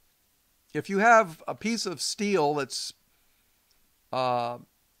 So if you have a piece of steel that's half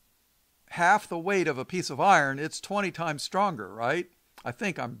the weight of a piece of iron, it's 20 times stronger, right? I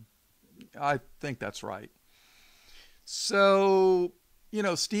think that's right. So, you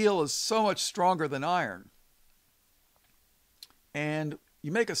know, steel is so much stronger than iron. And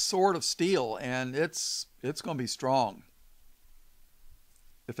you make a sword of steel, and it's going to be strong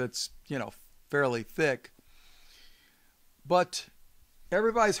if it's, you know, fairly thick. But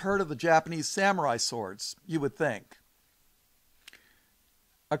everybody's heard of the Japanese samurai swords, you would think.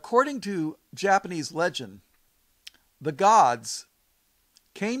 According to Japanese legend, the gods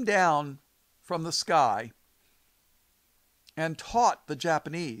came down from the sky and taught the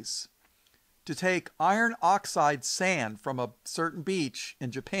Japanese to take iron oxide sand from a certain beach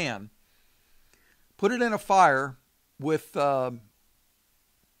in Japan, put it in a fire with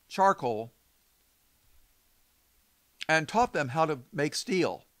charcoal, and taught them how to make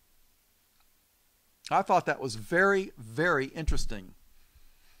steel. I thought that was very, very interesting.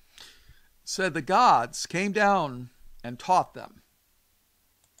 Said the gods came down and taught them.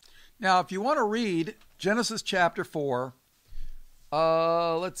 Now, if you want to read Genesis chapter 4,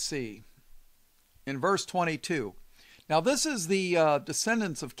 let's see, in verse 22. Now this is the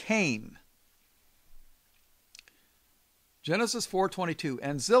descendants of Cain. Genesis 4:22.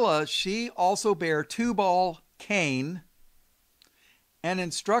 And Zillah, she also bare Tubal Cain, an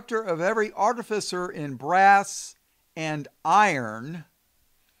instructor of every artificer in brass and iron.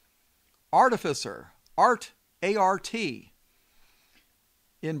 Artificer, art, A-R-T,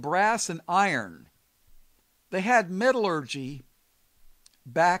 in brass and iron. They had metallurgy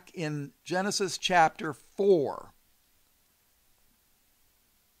back in Genesis chapter 4.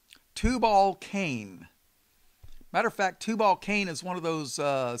 Tubal Cain. Matter of fact, Tubal Cain is one of those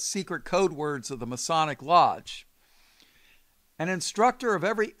secret code words of the Masonic Lodge. An instructor of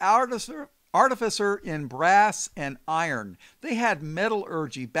every artificer in brass and iron. They had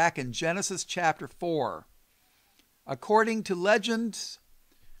metallurgy back in Genesis chapter 4. According to legends,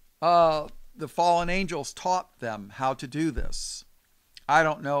 the fallen angels taught them how to do this. I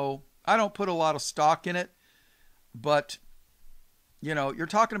don't know. I don't put a lot of stock in it, but, you know, you're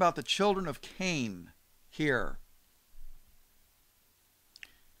talking about the children of Cain here.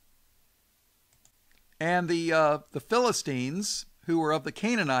 And the Philistines, who were of the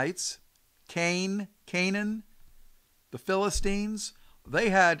Canaanites, Canaan, the Philistines, they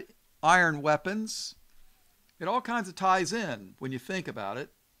had iron weapons. It all kinds of ties in when you think about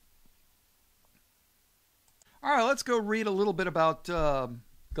it. All right, let's go read a little bit about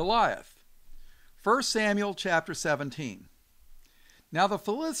Goliath. 1 Samuel chapter 17. Now the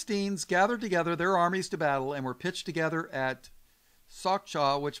Philistines gathered together their armies to battle, and were pitched together at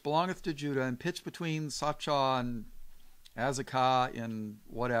Sochah, which belongeth to Judah, and pitched between Sochah and Azekah in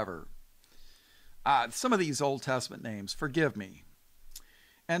whatever. Some of these Old Testament names, forgive me.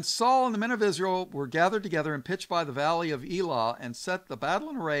 And Saul and the men of Israel were gathered together and pitched by the valley of Elah, and set the battle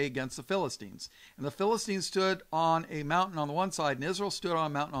in array against the Philistines. And the Philistines stood on a mountain on the one side, and Israel stood on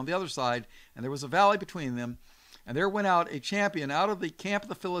a mountain on the other side, and there was a valley between them. And there went out a champion out of the camp of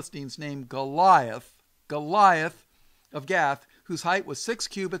the Philistines named Goliath of Gath, whose height was 6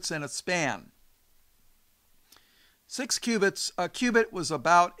 cubits and a span. 6 cubits, a cubit was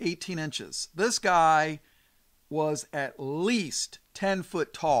about 18 inches. This guy was at least 10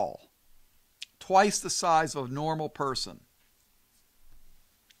 foot tall, twice the size of a normal person.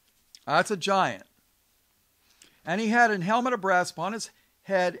 That's a giant. And he had an helmet of brass upon his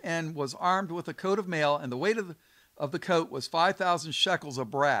head, and was armed with a coat of mail, and the weight of the coat was 5,000 shekels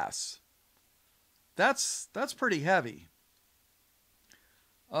of brass. That's pretty heavy.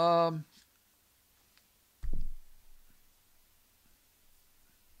 Now,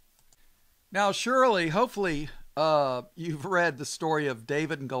 surely, hopefully, you've read the story of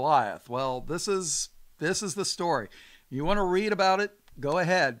David and Goliath. Well, this is the story. You want to read about it? Go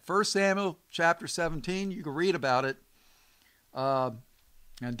ahead. 1 Samuel chapter 17. You can read about it. And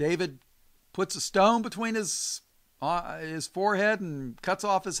David puts a stone between his forehead and cuts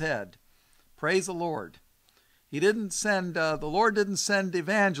off his head. Praise the Lord. He didn't send the Lord didn't send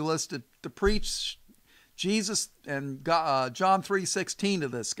evangelists to preach Jesus and John 3:16 to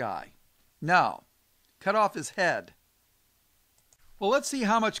this guy. No, cut off his head. Well, let's see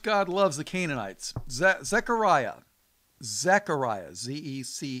how much God loves the Canaanites. Zechariah,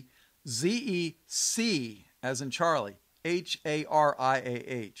 Z-E-C, as in Charlie,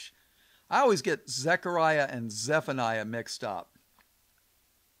 H-A-R-I-A-H. I always get Zechariah and Zephaniah mixed up.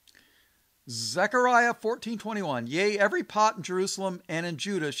 Zechariah 14:21. Yea, every pot in Jerusalem and in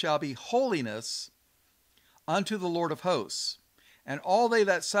Judah shall be holiness unto the Lord of hosts. And all they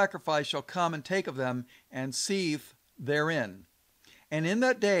that sacrifice shall come and take of them, and seethe therein. And in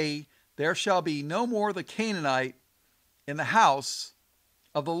that day there shall be no more the Canaanite in the house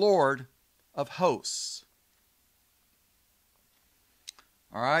of the Lord of hosts.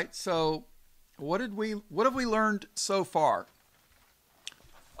 All right, so what have we learned so far?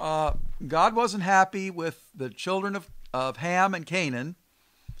 God wasn't happy with the children of Ham and Canaan,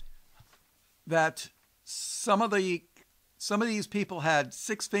 that some of these people had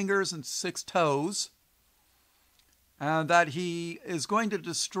 6 fingers and 6 toes, and that he is going to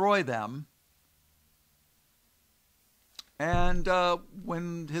destroy them. And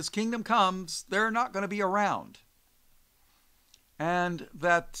when his kingdom comes, they're not going to be around. And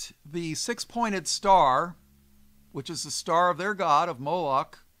that the 6-pointed star, which is the star of their god, of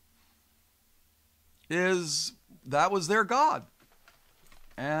Moloch, that was their god.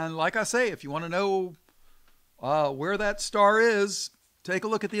 And like I say, if you want to know where that star is, take a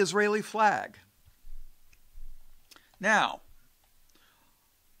look at the Israeli flag. Now,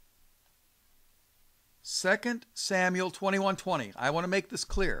 2 Samuel 21:20. I want to make this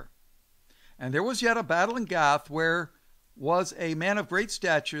clear. And there was yet a battle in Gath, where was a man of great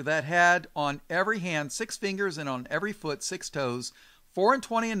stature that had on every hand 6 fingers and on every foot 6 toes,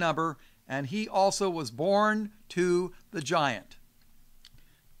 24 in number, and he also was born to the giant.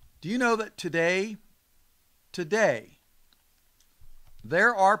 Do you know that today,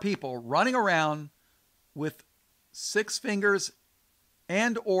 there are people running around with 6 fingers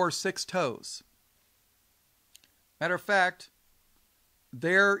and or 6 toes? Matter of fact,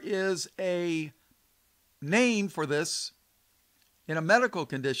 there is a name for this in a medical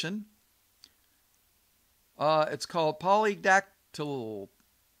condition. It's called polydactyly,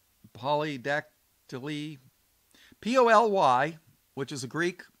 P-O-L-Y, which is a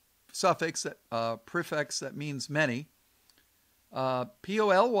Greek suffix, prefix that means many.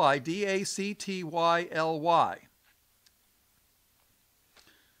 Polydactyly.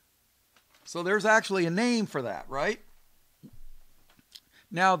 So there's actually a name for that, right?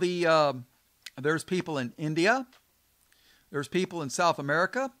 Now there's people in India, there's people in South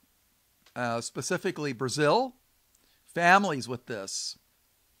America, specifically Brazil, families with this.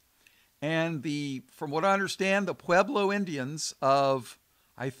 And from what I understand, the Pueblo Indians of,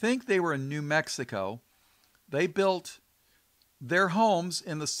 I think they were in New Mexico, they built their homes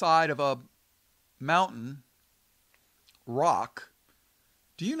in the side of a mountain rock.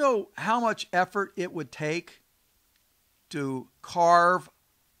 Do you know how much effort it would take to carve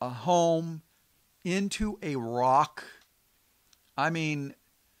a home into a rock? I mean,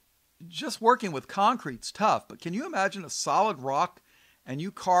 just working with concrete's tough, but can you imagine a solid rock and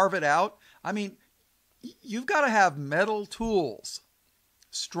you carve it out? I mean, you've got to have metal tools,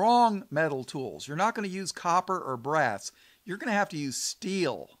 strong metal tools. You're not going to use copper or brass. You're going to have to use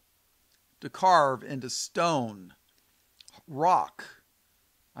steel to carve into stone, rock.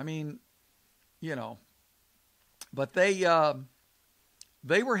 I mean, you know, but they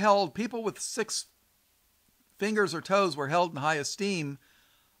were held, people with 6 fingers or toes were held in high esteem,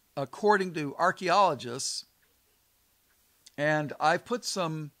 according to archaeologists. And I've put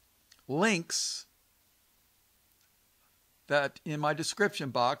some links that in my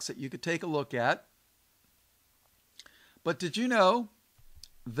description box that you could take a look at. But did you know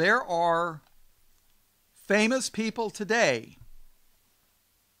there are famous people today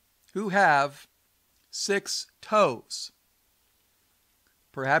who have 6 toes?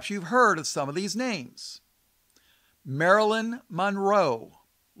 Perhaps you've heard of some of these names. Marilyn Monroe.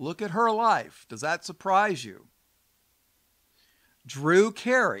 Look at her life. Does that surprise you? Drew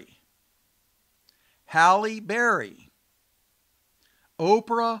Carey. Halle Berry.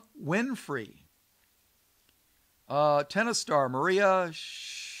 Oprah Winfrey. Tennis star Maria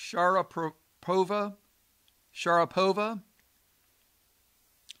Sharapova.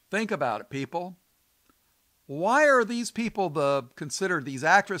 Think about it, people. Why are these people considered these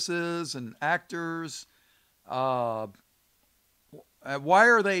actresses and actors? Why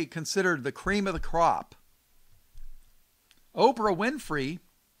are they considered the cream of the crop? Oprah Winfrey,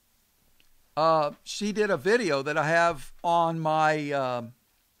 she did a video that I have on my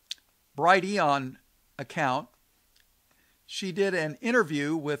Bright Eon account. She did an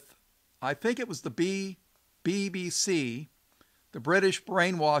interview with, I think it was the BBC, the British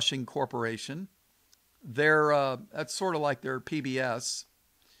Brainwashing Corporation. That's sort of like their PBS,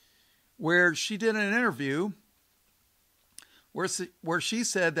 where she did an interview where she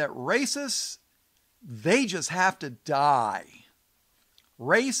said that racists, they just have to die.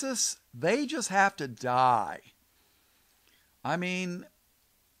 Racists, they just have to die. I mean,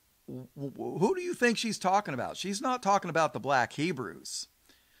 who do you think she's talking about? She's not talking about the black Hebrews.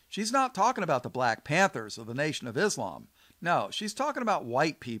 She's not talking about the Black Panthers of the Nation of Islam. No, she's talking about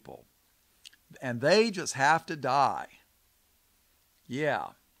white people. And they just have to die. Yeah.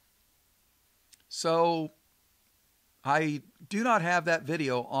 So I do not have that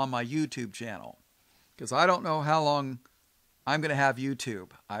video on my YouTube channel because I don't know how long I'm going to have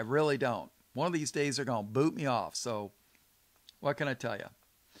YouTube. I really don't. One of these days they're going to boot me off. So what can I tell you?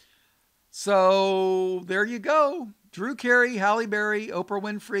 So there you go. Drew Carey, Halle Berry, Oprah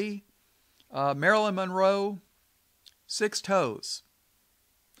Winfrey, Marilyn Monroe, 6 toes.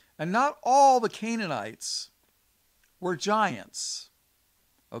 And not all the Canaanites were giants.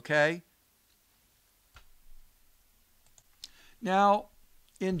 Okay? Now,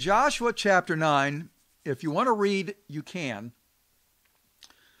 in Joshua chapter 9, if you want to read, you can.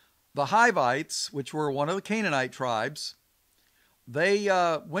 The Hivites, which were one of the Canaanite tribes, they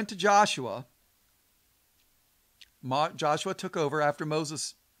went to Joshua. Joshua took over after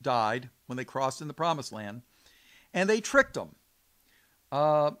Moses died when they crossed in the Promised Land, and they tricked them.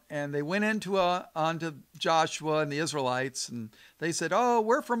 And they went onto Joshua and the Israelites, and they said, "Oh,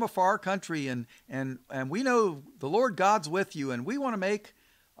 we're from a far country, and we know the Lord God's with you, and we want to make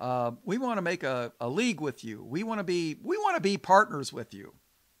a league with you. We want to be partners with you."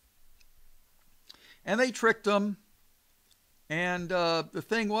 And they tricked them. And the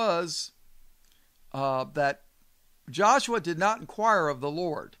thing was that Joshua did not inquire of the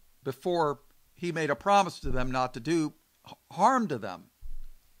Lord before he made a promise to them not to do harm to them.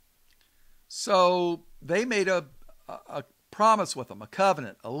 So they made a promise with them, a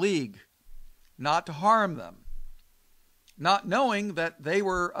covenant, a league, not to harm them, not knowing that they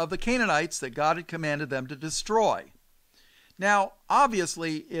were of the Canaanites that God had commanded them to destroy. Now,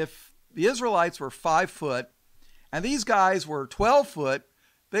 obviously, if the Israelites were 5 foot and these guys were 12 foot,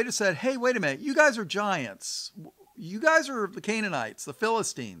 they'd have said, "Hey, wait a minute, you guys are giants. You guys are the Canaanites, the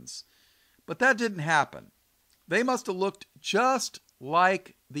Philistines." But that didn't happen. They must have looked just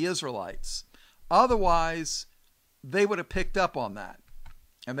like the Israelites. Otherwise, they would have picked up on that,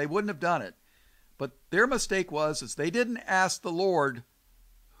 and they wouldn't have done it. But their mistake was they didn't ask the Lord,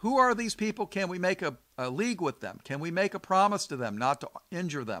 "Who are these people? Can we make a league with them? Can we make a promise to them not to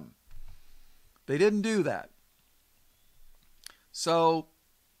injure them?" They didn't do that. So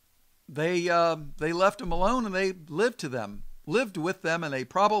they left them alone, and they lived with them, and they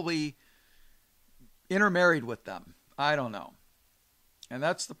probably intermarried with them. I don't know. And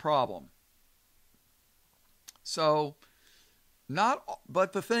that's the problem. So,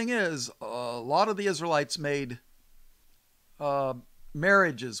 but the thing is, a lot of the Israelites made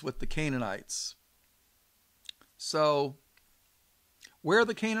marriages with the Canaanites. So, where are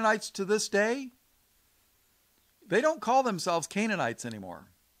the Canaanites to this day? They don't call themselves Canaanites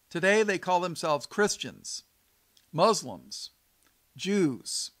anymore. Today they call themselves Christians, Muslims,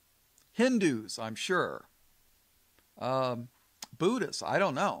 Jews, Hindus, I'm sure. Buddhists, I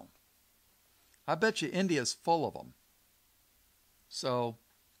don't know. I bet you India's full of them. So,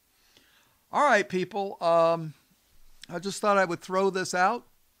 all right, people. I just thought I would throw this out.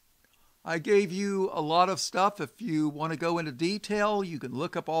 I gave you a lot of stuff. If you want to go into detail, you can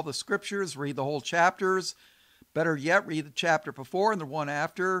look up all the scriptures, read the whole chapters. Better yet, read the chapter before and the one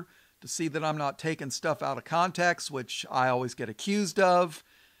after to see that I'm not taking stuff out of context, which I always get accused of.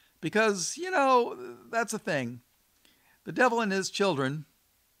 Because, that's the thing. The devil and his children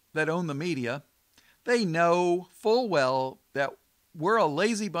that own the media, they know full well that we're a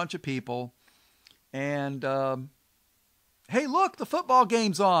lazy bunch of people. And, hey, look, the football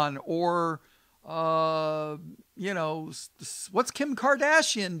game's on. Or, what's Kim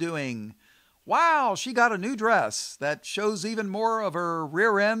Kardashian doing? Wow, she got a new dress that shows even more of her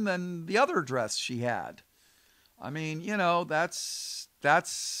rear end than the other dress she had. I mean,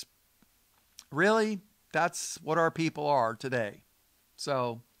 that's what our people are today.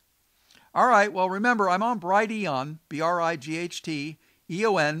 So, all right, well, remember, I'm on Brighteon,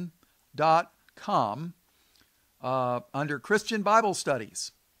 BRIGHTEON.com, under Christian Bible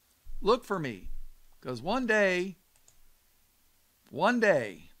Studies. Look for me, because one day,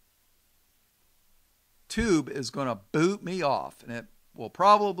 Tube is going to boot me off, and it will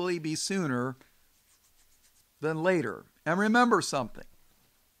probably be sooner than later. And remember something.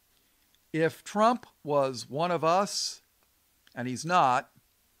 If Trump was one of us, and he's not,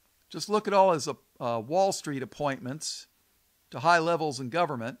 just look at all his Wall Street appointments to high levels in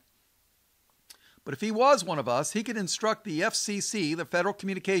government. But if he was one of us, he could instruct the FCC, the Federal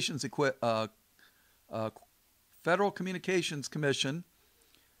Communications Commission,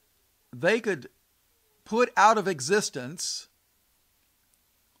 they could put out of existence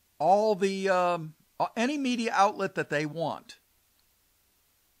all the any media outlet that they want.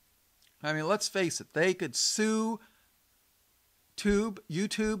 I mean, let's face it, they could sue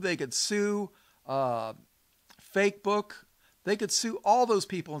YouTube, they could sue Facebook, they could sue all those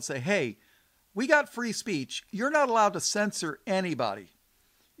people and say, "Hey, we got free speech. You're not allowed to censor anybody.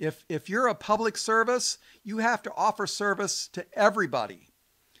 If you're a public service, you have to offer service to everybody."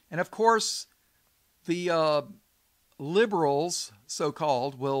 And of course, the liberals,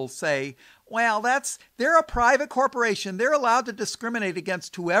 so-called, will say, "Well, they're a private corporation. They're allowed to discriminate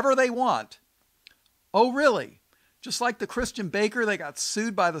against whoever they want." Oh, really? Just like the Christian baker, they got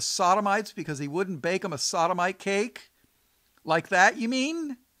sued by the Sodomites because he wouldn't bake them a sodomite cake? Like that, you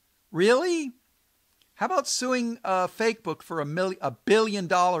mean? Really? How about suing Facebook for $1 billion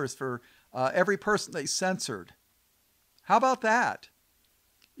for every person they censored? How about that?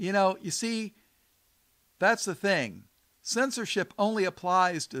 You see, that's the thing. Censorship only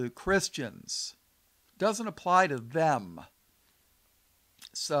applies to Christians. It doesn't apply to them.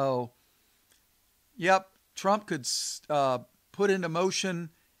 So, yep, Trump could put into motion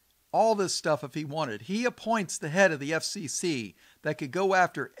all this stuff if he wanted. He appoints the head of the FCC that could go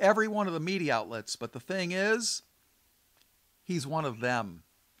after every one of the media outlets. But the thing is, he's one of them.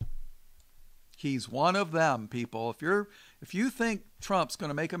 He's one of them, people. If you think Trump's going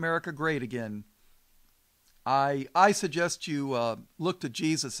to make America great again, I suggest you look to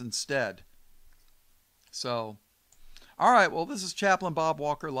Jesus instead. So, all right, well, this is Chaplain Bob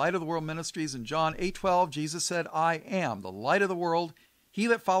Walker, Light of the World Ministries. In John 8:12, Jesus said, I am the light of the world. He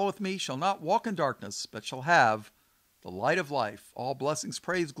that followeth me shall not walk in darkness, but shall have the light of life. All blessings,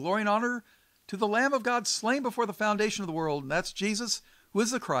 praise, glory, and honor to the Lamb of God slain before the foundation of the world. And that's Jesus, who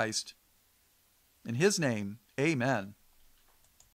is the Christ. In his name, amen.